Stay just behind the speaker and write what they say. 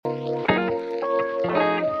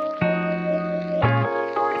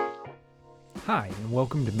Hi, and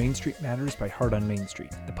welcome to Main Street Matters by Heart on Main Street,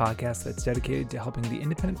 the podcast that's dedicated to helping the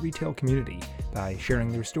independent retail community by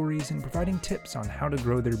sharing their stories and providing tips on how to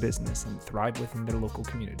grow their business and thrive within their local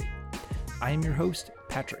community. I am your host,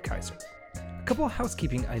 Patrick Kaiser. A couple of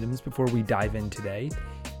housekeeping items before we dive in today.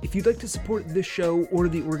 If you'd like to support this show or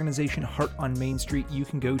the organization Heart on Main Street, you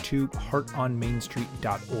can go to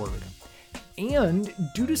heartonmainstreet.org. And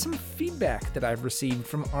due to some feedback that I've received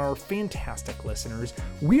from our fantastic listeners,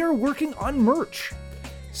 we are working on merch.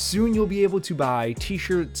 Soon you'll be able to buy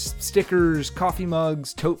t-shirts, stickers, coffee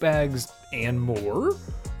mugs, tote bags, and more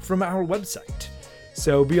from our website.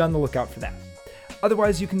 So be on the lookout for that.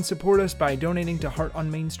 Otherwise, you can support us by donating to Heart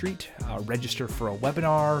on Main Street, register for a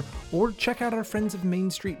webinar, or check out our Friends of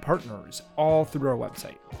Main Street partners, all through our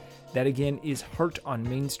website. That again is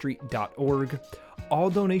heartonmainstreet.org. All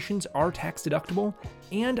donations are tax deductible,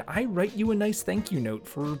 and I write you a nice thank you note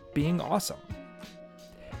for being awesome.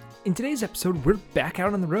 In today's episode, we're back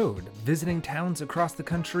out on the road, visiting towns across the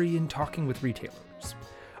country and talking with retailers.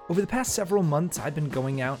 Over the past several months, I've been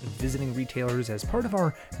going out and visiting retailers as part of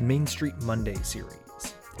our Main Street Monday series.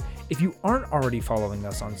 If you aren't already following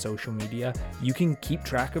us on social media, you can keep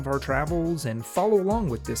track of our travels and follow along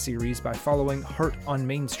with this series by following Heart on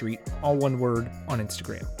Main Street, all one word, on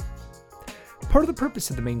Instagram. Part of the purpose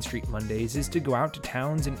of the Main Street Mondays is to go out to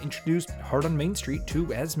towns and introduce Heart on Main Street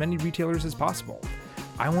to as many retailers as possible.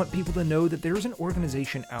 I want people to know that there's an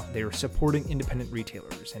organization out there supporting independent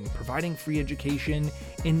retailers and providing free education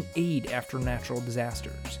and aid after natural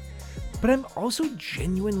disasters. But I'm also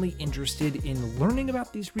genuinely interested in learning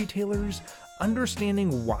about these retailers,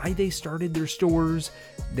 understanding why they started their stores,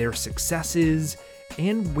 their successes,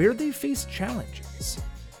 and where they face challenges.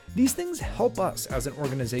 These things help us as an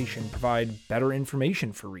organization provide better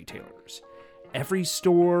information for retailers. Every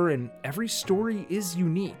store and every story is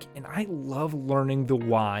unique, and I love learning the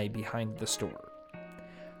why behind the store.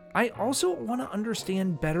 I also want to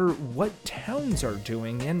understand better what towns are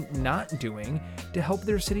doing and not doing to help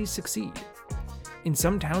their cities succeed. In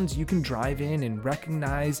some towns, you can drive in and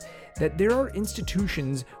recognize that there are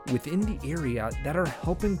institutions within the area that are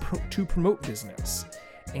helping to promote business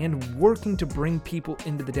and working to bring people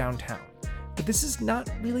into the downtown. But this is not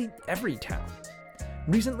really every town.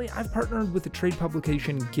 Recently, I've partnered with the trade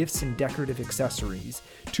publication Gifts and Decorative Accessories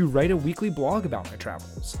to write a weekly blog about my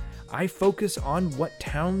travels. I focus on what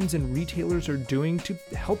towns and retailers are doing to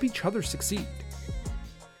help each other succeed.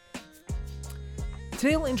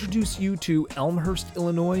 Today I'll introduce you to Elmhurst,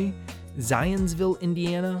 Illinois, Zionsville,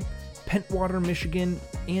 Indiana, Pentwater, Michigan,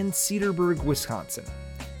 and Cedarburg, Wisconsin.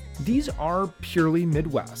 These are purely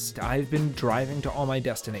Midwest. I've been driving to all my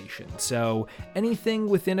destinations, so anything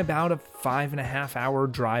within about a 5.5 hour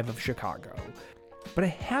drive of Chicago. But I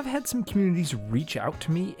have had some communities reach out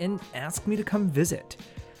to me and ask me to come visit.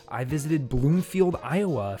 I visited Bloomfield,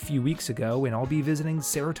 Iowa a few weeks ago, and I'll be visiting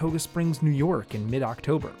Saratoga Springs, New York in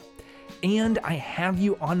mid-October. And I have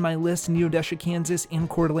you on my list in Neodesha, Kansas, and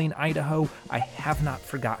Coeur d'Alene, Idaho. I have not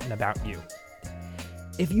forgotten about you.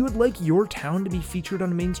 If you would like your town to be featured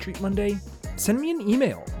on Main Street Monday, send me an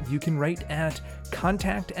email. You can write at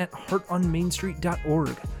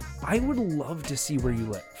contact@heartonmainstreet.org. I would love to see where you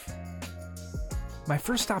live. My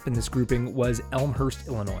first stop in this grouping was Elmhurst,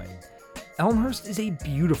 Illinois. Elmhurst is a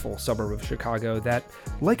beautiful suburb of Chicago that,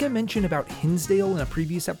 like I mentioned about Hinsdale in a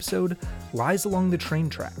previous episode, lies along the train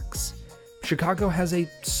tracks. Chicago has a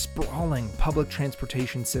sprawling public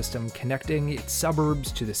transportation system connecting its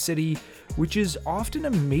suburbs to the city, which is often a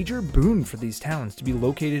major boon for these towns to be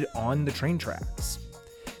located on the train tracks.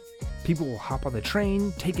 People will hop on the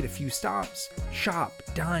train, take it a few stops, shop,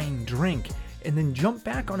 dine, drink, and then jump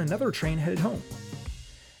back on another train headed home.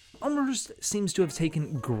 Elmhurst seems to have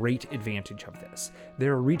taken great advantage of this.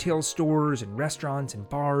 There are retail stores and restaurants and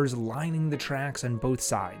bars lining the tracks on both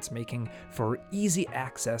sides, making for easy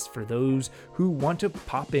access for those who want to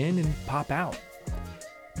pop in and pop out.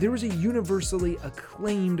 There is a universally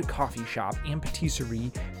acclaimed coffee shop and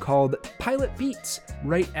patisserie called Pilot Beats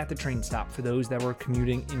right at the train stop for those that were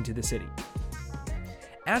commuting into the city.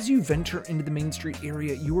 As you venture into the Main Street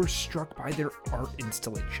area, you are struck by their art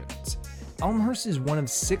installations. Elmhurst is one of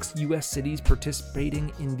 6 U.S. cities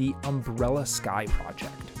participating in the Umbrella Sky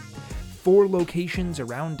Project. 4 locations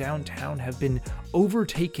around downtown have been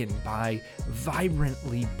overtaken by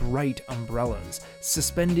vibrantly bright umbrellas,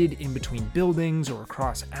 suspended in between buildings or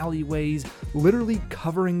across alleyways, literally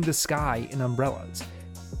covering the sky in umbrellas.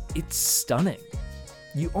 It's stunning.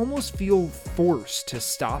 You almost feel forced to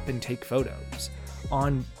stop and take photos.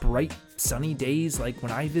 On bright, sunny days like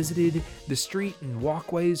when I visited, the street and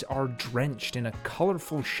walkways are drenched in a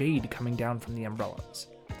colorful shade coming down from the umbrellas.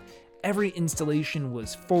 Every installation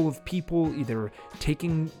was full of people either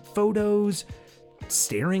taking photos,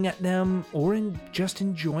 staring at them, or just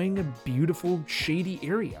enjoying a beautiful, shady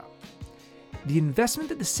area. The investment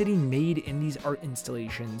that the city made in these art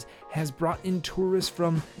installations has brought in tourists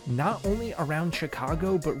from not only around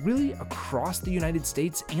Chicago, but really across the United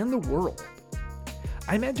States and the world.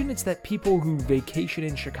 I imagine it's that people who vacation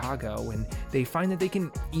in Chicago and they find that they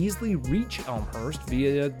can easily reach Elmhurst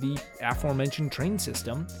via the aforementioned train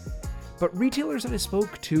system, but retailers that I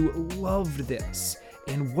spoke to loved this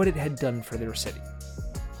and what it had done for their city.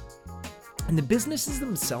 And the businesses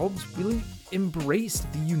themselves really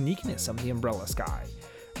embraced the uniqueness of the umbrella sky.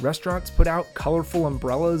 Restaurants put out colorful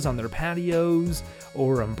umbrellas on their patios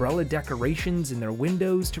or umbrella decorations in their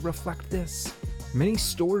windows to reflect this. Many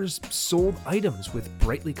stores sold items with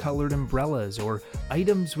brightly colored umbrellas or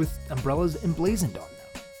items with umbrellas emblazoned on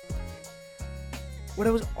them. What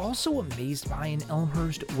I was also amazed by in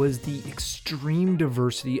Elmhurst was the extreme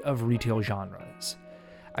diversity of retail genres.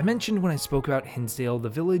 I mentioned when I spoke about Hinsdale, the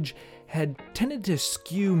village had tended to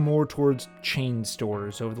skew more towards chain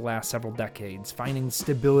stores over the last several decades, finding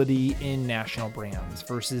stability in national brands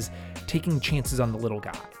versus taking chances on the little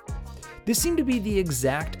guy. This seemed to be the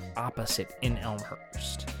exact opposite in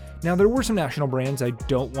Elmhurst. Now, there were some national brands. I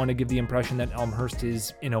don't want to give the impression that Elmhurst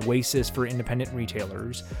is an oasis for independent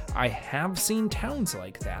retailers. I have seen towns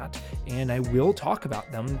like that, and I will talk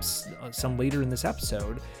about them some later in this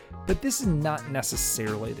episode, but this is not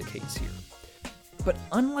necessarily the case here. But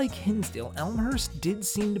unlike Hinsdale, Elmhurst did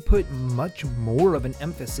seem to put much more of an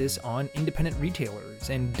emphasis on independent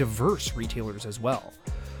retailers and diverse retailers as well.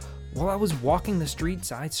 While I was walking the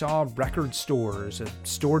streets, I saw record stores, a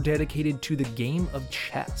store dedicated to the game of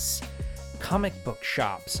chess, comic book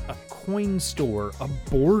shops, a coin store, a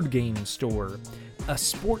board game store, a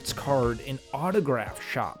sports card and autograph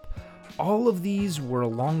shop. All of these were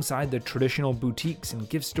alongside the traditional boutiques and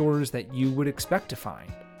gift stores that you would expect to find.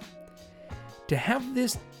 To have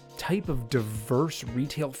this type of diverse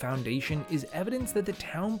retail foundation is evidence that the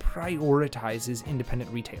town prioritizes independent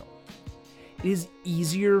retail. It is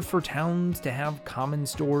easier for towns to have common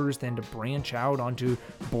stores than to branch out onto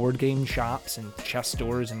board game shops and chess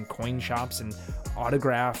stores and coin shops and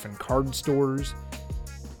autograph and card stores.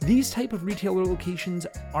 These type of retailer locations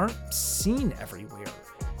aren't seen everywhere,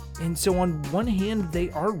 and so on one hand,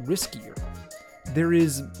 they are riskier. There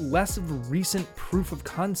is less of a recent proof of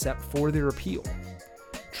concept for their appeal.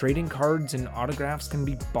 Trading cards and autographs can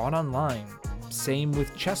be bought online. Same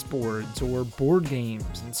with chessboards or board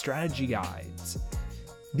games and strategy guides.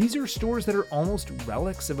 These are stores that are almost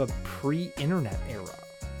relics of a pre-internet era.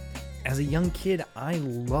 As a young kid, I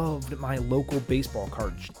loved my local baseball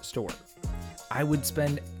card store. I would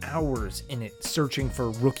spend hours in it searching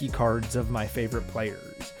for rookie cards of my favorite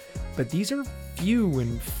players, but these are few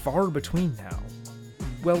and far between now.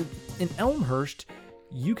 Well, in Elmhurst,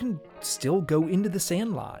 you can still go into the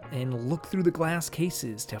Sandlot and look through the glass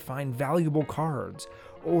cases to find valuable cards,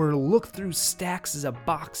 or look through stacks of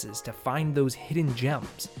boxes to find those hidden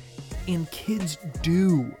gems. And kids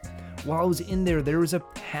do. While I was in there, there was a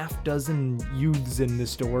half dozen youths in the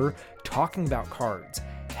store talking about cards,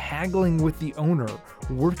 haggling with the owner,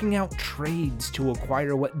 working out trades to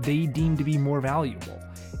acquire what they deemed to be more valuable.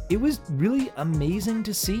 It was really amazing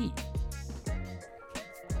to see.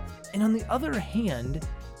 And on the other hand,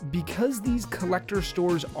 because these collector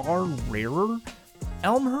stores are rarer,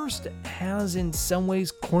 Elmhurst has in some ways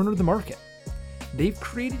cornered the market. They've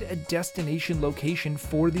created a destination location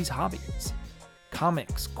for these hobbies.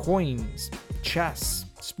 Comics, coins, chess,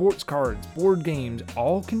 sports cards, board games,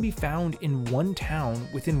 all can be found in one town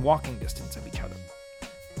within walking distance of each other.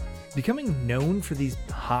 Becoming known for these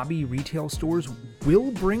hobby retail stores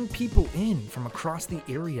will bring people in from across the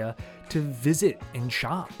area to visit and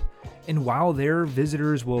shop. And while their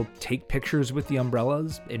visitors will take pictures with the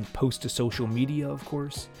umbrellas and post to social media, of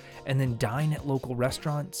course, and then dine at local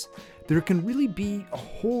restaurants, there can really be a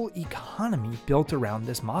whole economy built around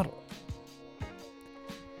this model.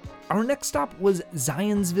 Our next stop was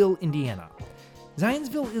Zionsville, Indiana.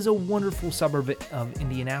 Zionsville is a wonderful suburb of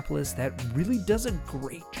Indianapolis that really does a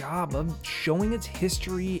great job of showing its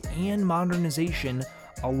history and modernization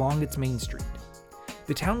along its main street.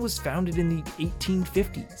 The town was founded in the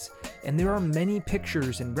 1850s, and there are many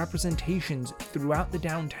pictures and representations throughout the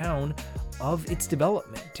downtown of its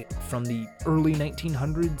development from the early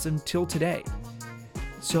 1900s until today.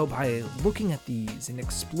 So by looking at these and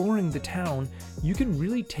exploring the town, you can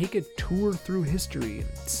really take a tour through history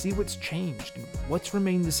and see what's changed and what's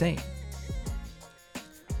remained the same.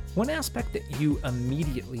 One aspect that you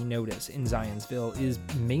immediately notice in Zionsville is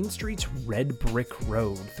Main Street's red brick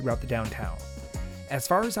road throughout the downtown. As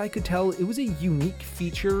far as I could tell, it was a unique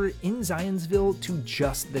feature in Zionsville to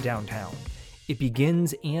just the downtown. It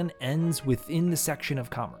begins and ends within the section of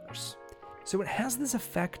commerce. So it has this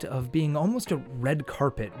effect of being almost a red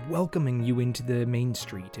carpet welcoming you into the main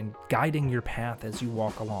street and guiding your path as you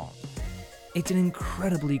walk along. It's an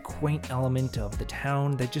incredibly quaint element of the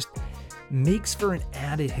town that just makes for an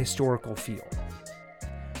added historical feel.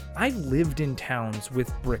 I've lived in towns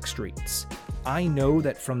with brick streets. I know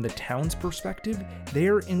that from the town's perspective,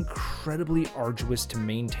 they're incredibly arduous to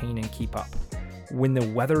maintain and keep up. When the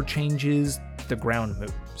weather changes, the ground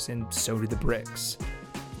moves, and so do the bricks.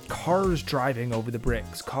 Cars driving over the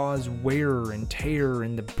bricks cause wear and tear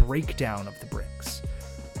and the breakdown of the bricks.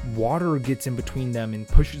 Water gets in between them and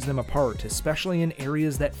pushes them apart, especially in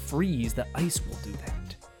areas that freeze. The ice will do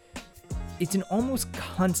that. It's an almost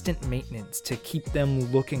constant maintenance to keep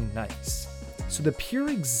them looking nice. So the pure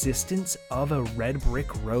existence of a red brick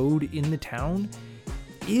road in the town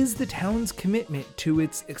is the town's commitment to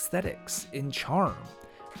its aesthetics and charm.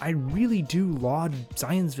 I really do laud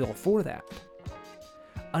Zionsville for that.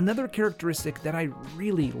 Another characteristic that I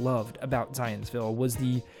really loved about Zionsville was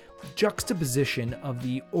the juxtaposition of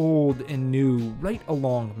the old and new right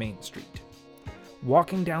along Main Street.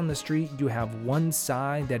 Walking down the street, you have one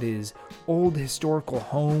side that is old historical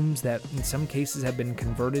homes that in some cases have been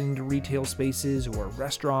converted into retail spaces or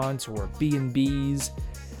restaurants or B&Bs.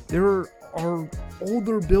 There are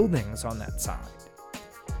older buildings on that side.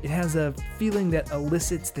 It has a feeling that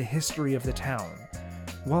elicits the history of the town.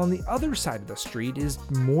 While on the other side of the street is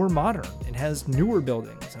more modern. It has newer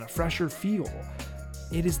buildings and a fresher feel.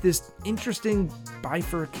 It is this interesting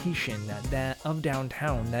bifurcation of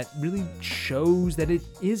downtown that really shows that it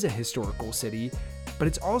is a historical city, but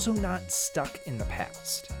it's also not stuck in the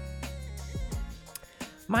past.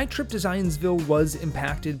 My trip to Zionsville was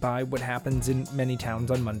impacted by what happens in many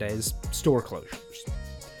towns on Mondays, store closures.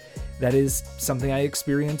 That is something I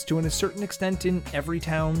experienced to a certain extent in every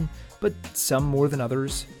town, but some more than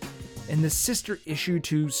others. And the sister issue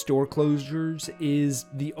to store closures is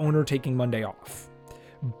the owner taking Monday off.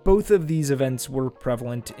 Both of these events were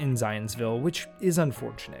prevalent in Zionsville, which is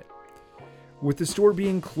unfortunate. With the store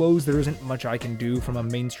being closed, there isn't much I can do from a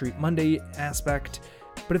Main Street Monday aspect,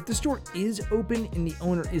 but if the store is open and the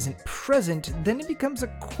owner isn't present, then it becomes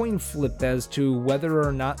a coin flip as to whether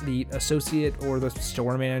or not the associate or the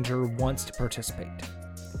store manager wants to participate.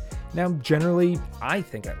 Now, generally, I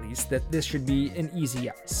think at least that this should be an easy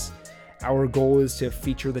yes. Our goal is to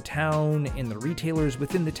feature the town and the retailers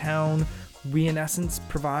within the town. We, in essence,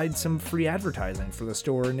 provide some free advertising for the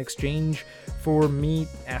store in exchange for me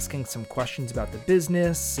asking some questions about the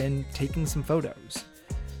business and taking some photos.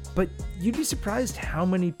 But you'd be surprised how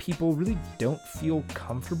many people really don't feel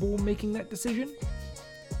comfortable making that decision.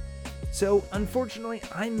 So, unfortunately,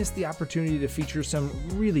 I missed the opportunity to feature some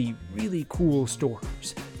really, really cool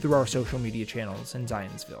stores through our social media channels in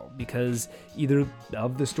Zionsville because either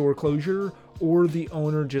of the store closure or the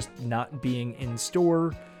owner just not being in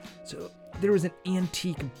store. So, there was an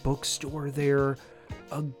antique bookstore there,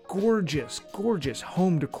 a gorgeous, gorgeous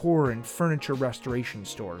home decor and furniture restoration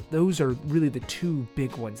store. Those are really the two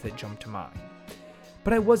big ones that jump to mind.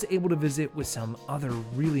 But I was able to visit with some other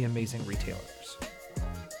really amazing retailers.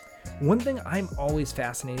 One thing I'm always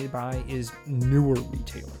fascinated by is newer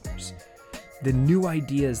retailers, the new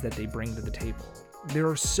ideas that they bring to the table. There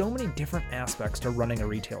are so many different aspects to running a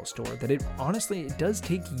retail store that it does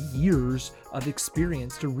take years of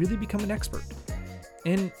experience to really become an expert.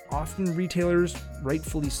 And often retailers,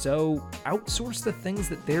 rightfully so, outsource the things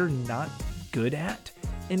that they're not good at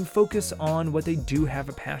and focus on what they do have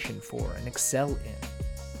a passion for and excel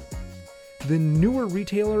in. The newer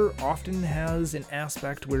retailer often has an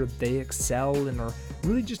aspect where they excel and are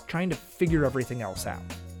really just trying to figure everything else out.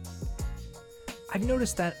 I've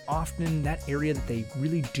noticed that often that area that they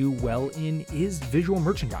really do well in is visual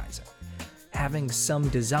merchandising. Having some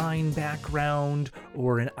design background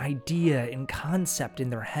or an idea and concept in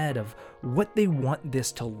their head of what they want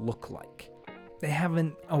this to look like. They have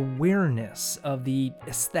an awareness of the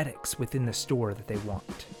aesthetics within the store that they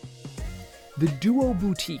want. The Duo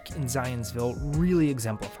Boutique in Zionsville really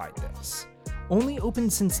exemplified this. Only open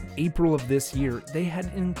since April of this year, they had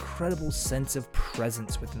an incredible sense of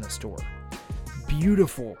presence within the store.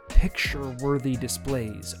 Beautiful, picture-worthy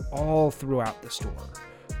displays all throughout the store.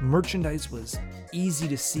 Merchandise was easy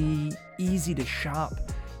to see, easy to shop.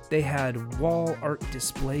 They had wall art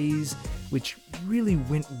displays, which really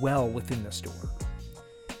went well within the store.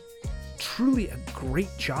 Truly a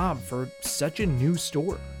great job for such a new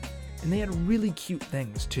store. And they had really cute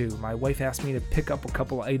things too. My wife asked me to pick up a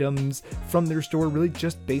couple items from their store really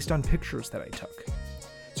just based on pictures that I took.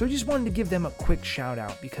 So I just wanted to give them a quick shout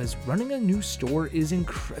out because running a new store is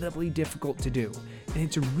incredibly difficult to do, and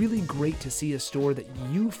it's really great to see a store that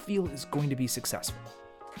you feel is going to be successful.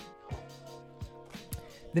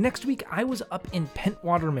 The next week, I was up in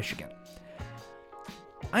Pentwater, Michigan.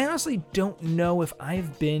 I honestly don't know if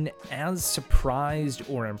I've been as surprised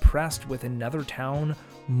or impressed with another town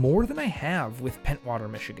more than I have with Pentwater,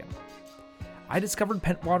 Michigan. I discovered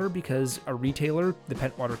Pentwater because a retailer, the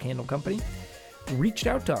Pentwater Candle Company, reached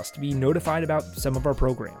out to us to be notified about some of our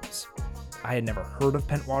programs. I had never heard of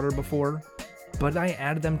Pentwater before, but I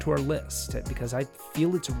added them to our list because I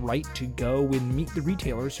feel it's right to go and meet the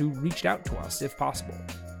retailers who reached out to us if possible.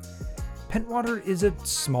 Pentwater is a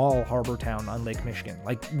small harbor town on Lake Michigan,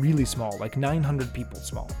 like really small, like 900 people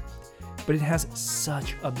small. But it has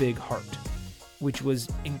such a big heart, which was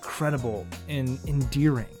incredible and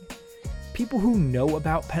endearing. People who know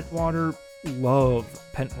about Pentwater love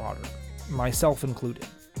Pentwater, myself included.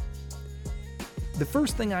 The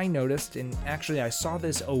first thing I noticed, and actually I saw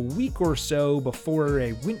this a week or so before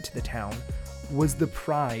I went to the town, was the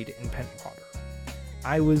pride in Pentwater.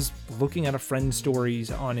 I was looking at a friend's stories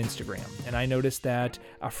on Instagram, and I noticed that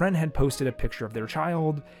a friend had posted a picture of their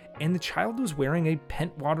child, and the child was wearing a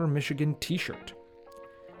Pentwater, Michigan t-shirt.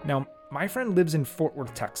 Now, my friend lives in Fort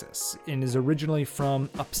Worth, Texas, and is originally from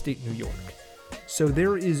upstate New York. So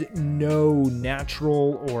there is no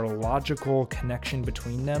natural or logical connection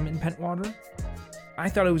between them in Pentwater. I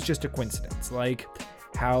thought it was just a coincidence, like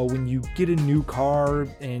how when you get a new car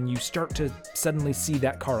and you start to suddenly see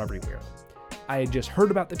that car everywhere. I had just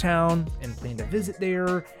heard about the town and planned to visit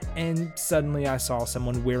there, and suddenly I saw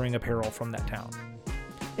someone wearing apparel from that town.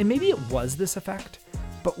 And maybe it was this effect,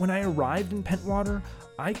 but when I arrived in Pentwater,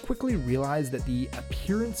 I quickly realized that the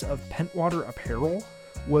appearance of Pentwater apparel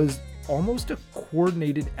was almost a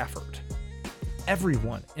coordinated effort.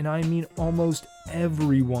 Everyone, and I mean almost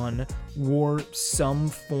everyone, wore some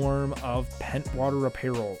form of Pentwater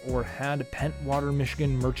apparel or had Pentwater,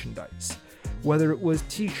 Michigan merchandise. Whether it was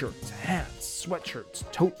t-shirts, hats, sweatshirts,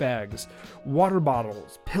 tote bags, water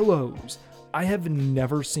bottles, pillows, I have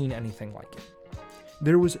never seen anything like it.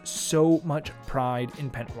 There was so much pride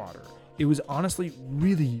in Pentwater. It was honestly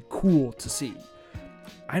really cool to see.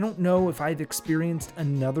 I don't know if I've experienced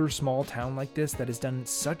another small town like this that has done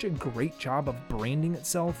such a great job of branding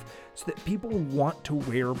itself so that people want to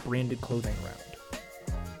wear branded clothing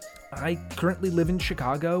around. I currently live in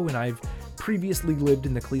Chicago, and I've previously lived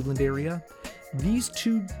in the Cleveland area. These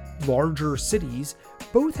two larger cities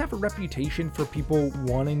both have a reputation for people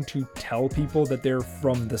wanting to tell people that they're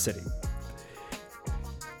from the city.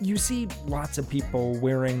 You see lots of people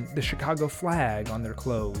wearing the Chicago flag on their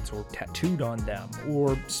clothes or tattooed on them,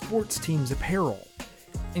 or sports teams apparel.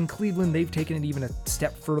 In Cleveland, they've taken it even a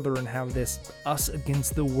step further and have this us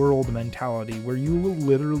against the world mentality where you will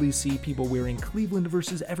literally see people wearing Cleveland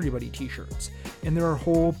versus everybody t-shirts. And there are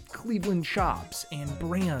whole Cleveland shops and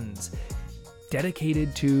brands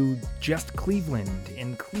dedicated to just Cleveland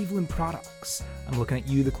and Cleveland products. I'm looking at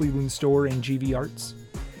you, the Cleveland store, and GV Arts.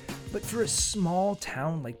 But for a small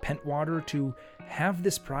town like Pentwater to have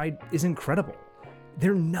this pride is incredible.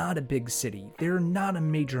 They're not a big city. They're not a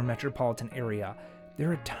major metropolitan area.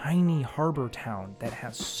 They're a tiny harbor town that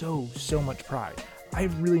has so much pride.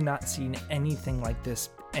 I've really not seen anything like this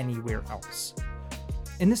anywhere else.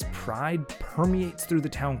 And this pride permeates through the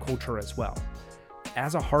town culture as well.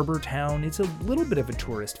 As a harbor town, it's a little bit of a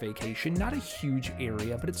tourist vacation, not a huge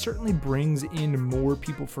area, but it certainly brings in more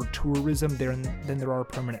people for tourism there than there are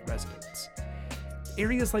permanent residents.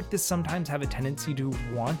 Areas like this sometimes have a tendency to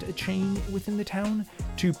want a chain within the town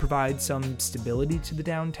to provide some stability to the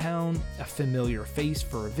downtown, a familiar face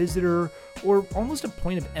for a visitor, or almost a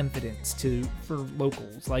point of evidence for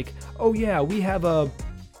locals, like, oh yeah, we have a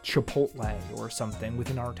Chipotle or something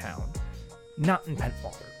within our town. Not in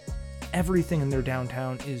Pentwater. Everything in their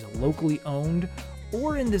downtown is locally owned,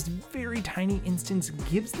 or in this very tiny instance,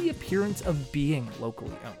 gives the appearance of being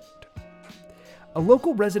locally owned. A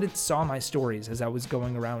local resident saw my stories as I was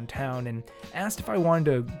going around town and asked if I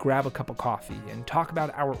wanted to grab a cup of coffee and talk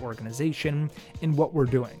about our organization and what we're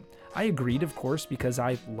doing. I agreed, of course, because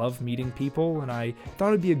I love meeting people and I thought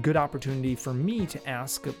it'd be a good opportunity for me to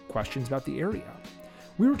ask questions about the area.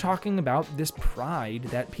 We were talking about this pride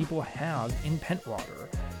that people have in Pentwater,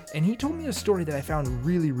 and he told me a story that I found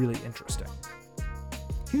really interesting.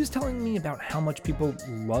 He was telling me about how much people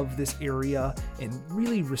love this area and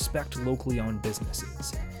really respect locally owned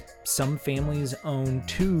businesses. Some families own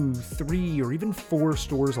 2, 3, or even 4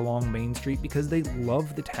 stores along Main Street because they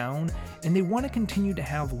love the town and they want to continue to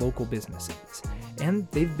have local businesses. And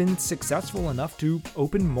they've been successful enough to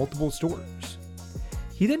open multiple stores.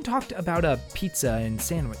 He then talked about a pizza and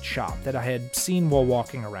sandwich shop that I had seen while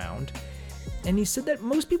walking around, and he said that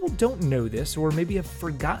most people don't know this or maybe have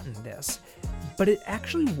forgotten this, but it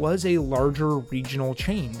actually was a larger regional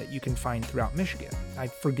chain that you can find throughout Michigan. I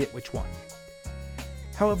forget which one.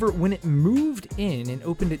 However, when it moved in and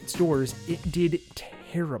opened its doors, it did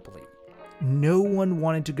terribly. No one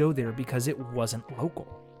wanted to go there because it wasn't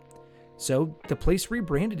local. So the place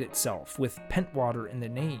rebranded itself with Pentwater in the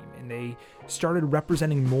name, and they started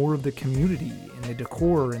representing more of the community and the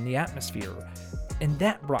decor and the atmosphere, and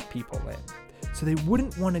that brought people in. So they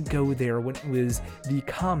wouldn't want to go there when it was the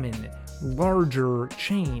common, larger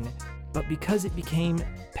chain, but because it became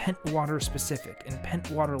Pentwater specific and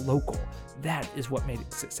Pentwater local, that is what made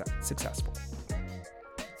it successful.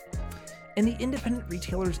 And the independent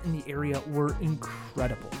retailers in the area were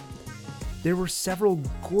incredible. There were several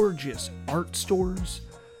gorgeous art stores,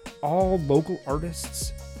 all local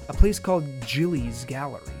artists. A place called Jilly's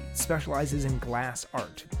Gallery specializes in glass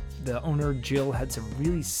art. The owner, Jill, had some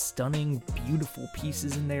really stunning, beautiful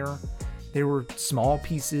pieces in there. There were small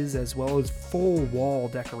pieces as well as full wall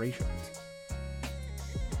decorations.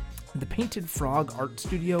 The Painted Frog Art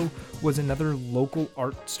Studio was another local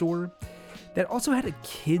art store that also had a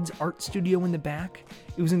kids' art studio in the back.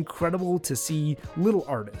 It was incredible to see little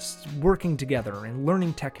artists working together and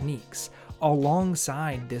learning techniques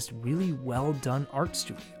alongside this really well-done art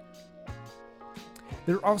studio.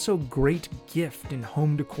 There are also great gift and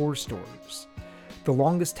home decor stores. The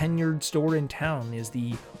longest tenured store in town is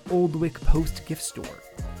the Oldwick Post Gift Store.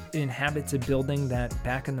 It inhabits a building that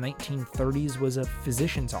back in the 1930s was a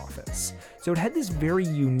physician's office. So it had this very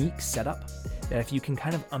unique setup that if you can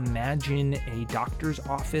kind of imagine a doctor's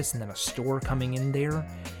office and then a store coming in there,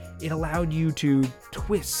 it allowed you to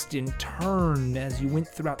twist and turn as you went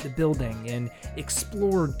throughout the building and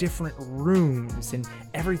explore different rooms, and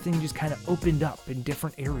everything just kind of opened up in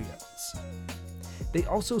different areas. They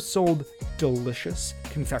also sold delicious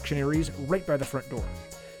confectionaries right by the front door.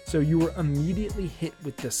 So you were immediately hit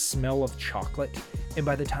with the smell of chocolate, and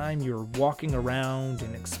by the time you're walking around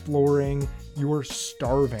and exploring, you were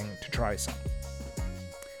starving to try some.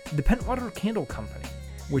 The Pentwater Candle Company,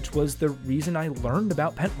 which was the reason I learned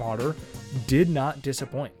about Pentwater, did not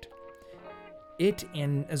disappoint. It,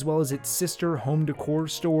 and as well as its sister home decor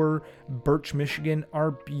store, Birch, Michigan,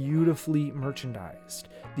 are beautifully merchandised.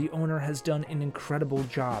 The owner has done an incredible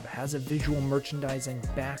job, has a visual merchandising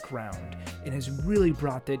background, and has really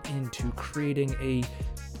brought that into creating a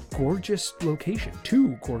gorgeous location,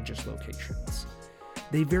 2 gorgeous locations.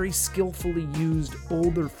 They very skillfully used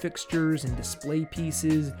older fixtures and display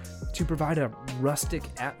pieces to provide a rustic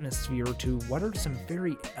atmosphere to what are some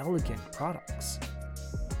very elegant products.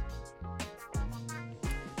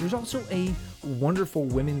 There's also a wonderful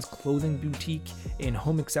women's clothing boutique and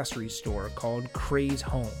home accessories store called Craze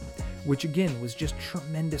Home, which again was just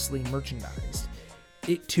tremendously merchandised.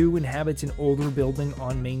 It too inhabits an older building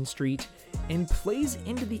on Main Street and plays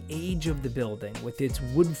into the age of the building with its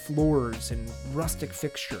wood floors and rustic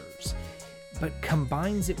fixtures, but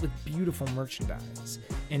combines it with beautiful merchandise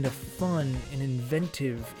and a fun and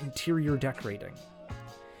inventive interior decorating.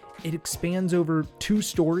 It expands over 2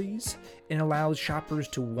 stories and allows shoppers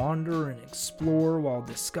to wander and explore while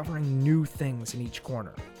discovering new things in each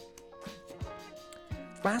corner.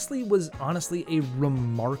 Lastly was honestly a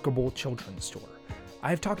remarkable children's store.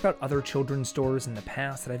 I've talked about other children's stores in the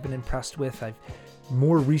past that I've been impressed with. I've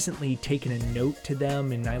more recently taken a note to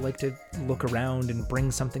them, and I like to look around and bring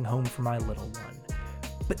something home for my little one.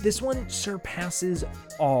 But this one surpasses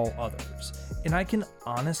all others, and I can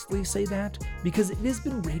honestly say that because it has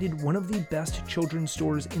been rated one of the best children's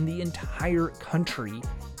stores in the entire country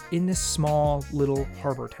in this small little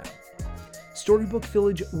harbor town. Storybook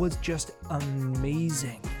Village was just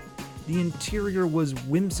amazing. The interior was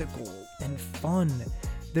whimsical and fun.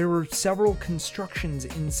 There were several constructions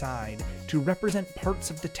inside to represent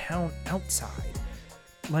parts of the town outside.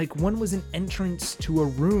 Like one was an entrance to a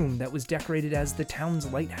room that was decorated as the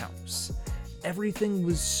town's lighthouse. Everything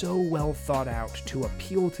was so well thought out to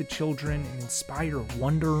appeal to children and inspire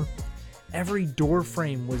wonder. Every door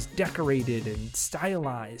frame was decorated and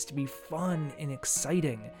stylized to be fun and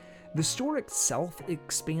exciting. The store itself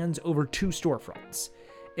expands over 2 storefronts.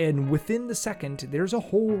 And within the second, there's a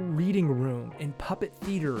whole reading room and puppet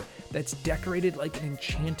theater that's decorated like an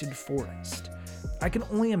enchanted forest. I can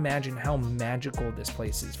only imagine how magical this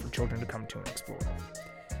place is for children to come to and explore.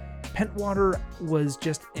 Pentwater was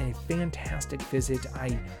just a fantastic visit.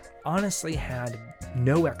 I honestly had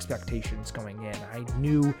no expectations going in. I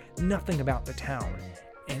knew nothing about the town,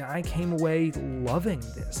 and I came away loving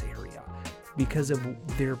this area because of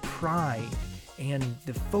their pride and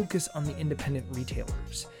the focus on the independent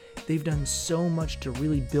retailers. They've done so much to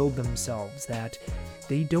really build themselves that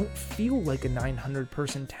they don't feel like a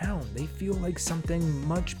 900-person town. They feel like something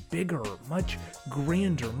much bigger, much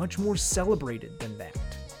grander, much more celebrated than that.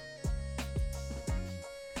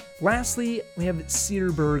 Lastly, we have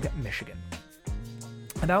Cedarburg, Michigan.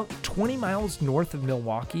 About 20 miles north of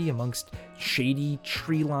Milwaukee, amongst shady,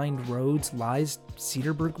 tree-lined roads, lies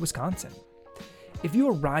Cedarburg, Wisconsin. If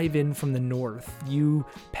you arrive in from the north, you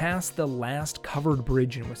pass the last covered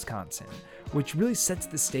bridge in Wisconsin, which really sets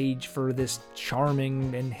the stage for this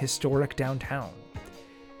charming and historic downtown.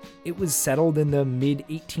 It was settled in the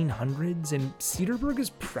mid-1800s, and Cedarburg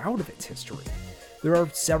is proud of its history. There are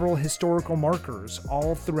several historical markers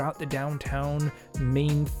all throughout the downtown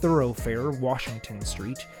main thoroughfare, Washington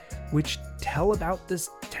Street, which tell about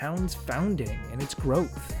this town's founding and its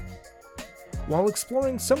growth. While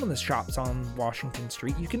exploring some of the shops on Washington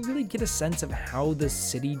Street, you can really get a sense of how the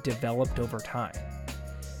city developed over time.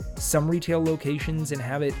 Some retail locations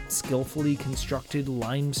inhabit skillfully constructed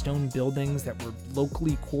limestone buildings that were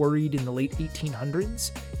locally quarried in the late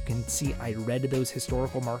 1800s. You can see I read those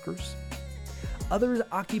historical markers. Others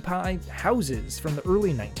occupy houses from the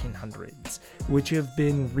early 1900s, which have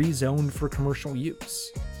been rezoned for commercial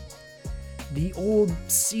use. The old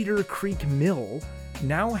Cedar Creek Mill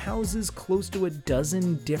now houses close to a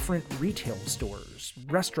dozen different retail stores,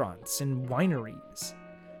 restaurants, and wineries.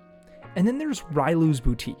 And then there's Rylu's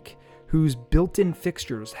Boutique, whose built-in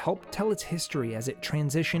fixtures help tell its history as it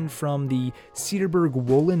transitioned from the Cedarburg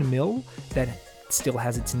Woolen Mill that still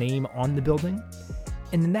has its name on the building,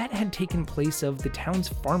 and then that had taken place of the town's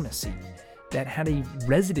pharmacy that had a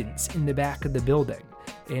residence in the back of the building,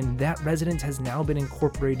 and that residence has now been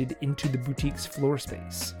incorporated into the boutique's floor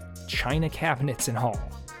space, china cabinets and all.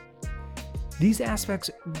 These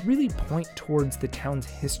aspects really point towards the town's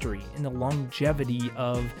history and the longevity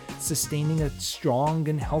of sustaining a strong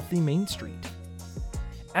and healthy Main Street.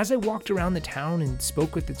 As I walked around the town and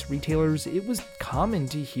spoke with its retailers, it was common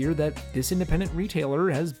to hear that this independent retailer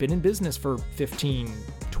has been in business for 15,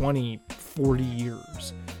 20, 40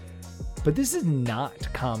 years. But this is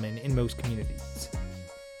not common in most communities.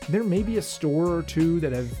 There may be a store or two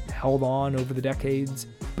that have held on over the decades,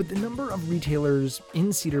 but the number of retailers in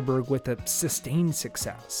Cedarburg with a sustained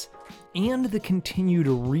success and the continued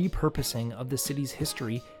repurposing of the city's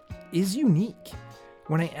history is unique.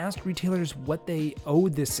 When I asked retailers what they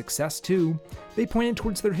owed this success to, they pointed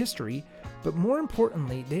towards their history, but more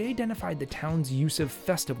importantly, they identified the town's use of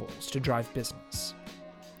festivals to drive business.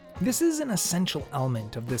 This is an essential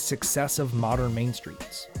element of the success of modern main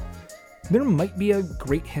streets. There might be a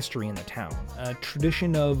great history in the town, a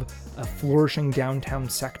tradition of a flourishing downtown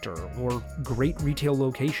sector or great retail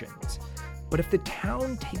locations, but if the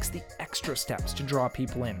town takes the extra steps to draw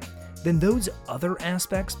people in, then those other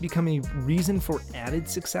aspects become a reason for added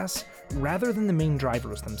success rather than the main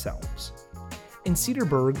drivers themselves. In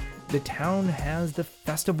Cedarburg, the town has the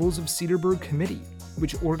Festivals of Cedarburg Committee,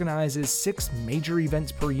 which organizes 6 major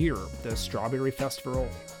events per year: the Strawberry Festival,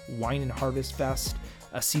 Wine and Harvest Fest,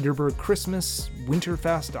 a Cedarburg Christmas,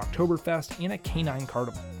 Winterfest, Oktoberfest, and a Canine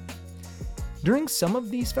Carnival. During some of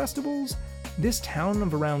these festivals, this town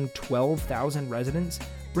of around 12,000 residents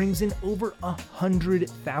brings in over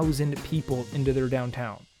 100,000 people into their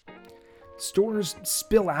downtown. Stores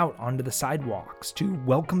spill out onto the sidewalks to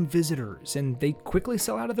welcome visitors, and they quickly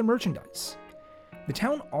sell out of their merchandise. The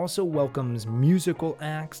town also welcomes musical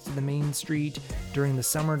acts to the main street during the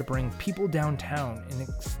summer to bring people downtown and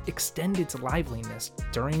extend its liveliness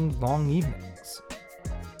during long evenings.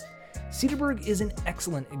 Cedarburg is an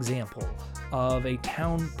excellent example of a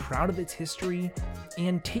town proud of its history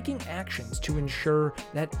and taking actions to ensure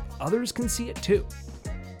that others can see it too.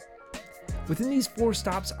 Within these 4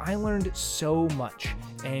 stops, I learned so much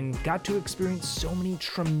and got to experience so many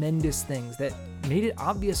tremendous things that made it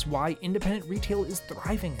obvious why independent retail is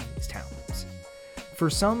thriving in these towns. For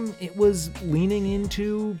some, it was leaning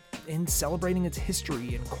into and celebrating its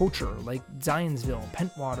history and culture, like Zionsville,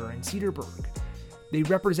 Pentwater, and Cedarburg. They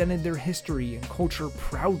represented their history and culture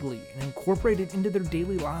proudly and incorporated into their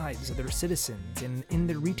daily lives of their citizens and in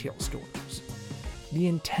their retail stores. The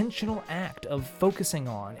intentional act of focusing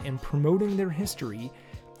on and promoting their history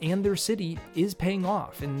and their city is paying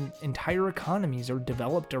off, and entire economies are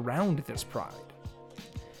developed around this pride.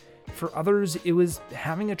 For others, it was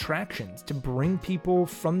having attractions to bring people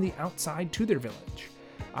from the outside to their village.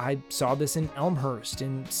 I saw this in Elmhurst,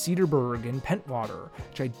 in Cedarburg, and Pentwater,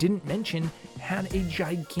 which I didn't mention had a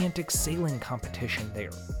gigantic sailing competition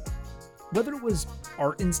there. Whether it was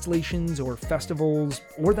art installations or festivals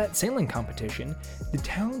or that sailing competition, the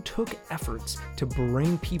town took efforts to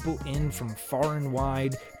bring people in from far and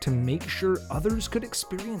wide to make sure others could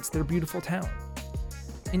experience their beautiful town.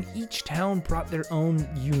 And each town brought their own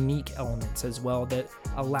unique elements as well that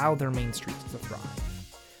allow their main streets to thrive.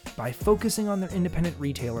 By focusing on their independent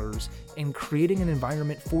retailers and creating an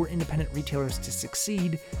environment for independent retailers to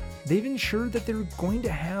succeed, they've ensured that they're going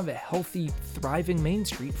to have a healthy, thriving Main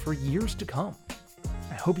Street for years to come.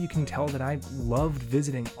 I hope you can tell that I loved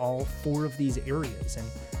visiting all 4 of these areas and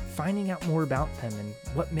finding out more about them and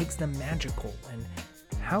what makes them magical and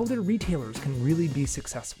how their retailers can really be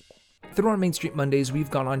successful. Through our Main Street Mondays,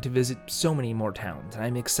 we've gone on to visit so many more towns, and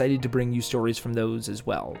I'm excited to bring you stories from those as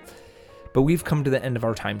well. But we've come to the end of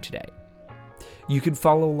our time today. You can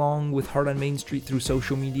follow along with Heart on Main Street through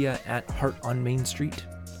social media at Heart on Main Street,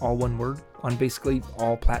 all one word, on basically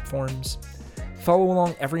all platforms. Follow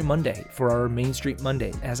along every Monday for our Main Street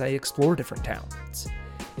Monday as I explore different towns.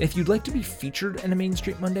 If you'd like to be featured in a Main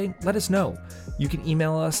Street Monday, let us know. You can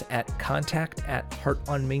email us at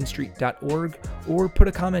contact@heartonmainstreet.org or put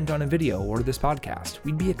a comment on a video or this podcast.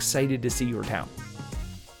 We'd be excited to see your town.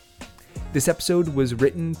 This episode was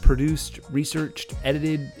written, produced, researched,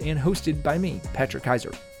 edited, and hosted by me, Patrick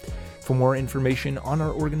Kaiser. For more information on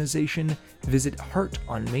our organization, visit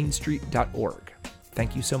heartonmainstreet.org.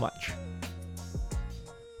 Thank you so much.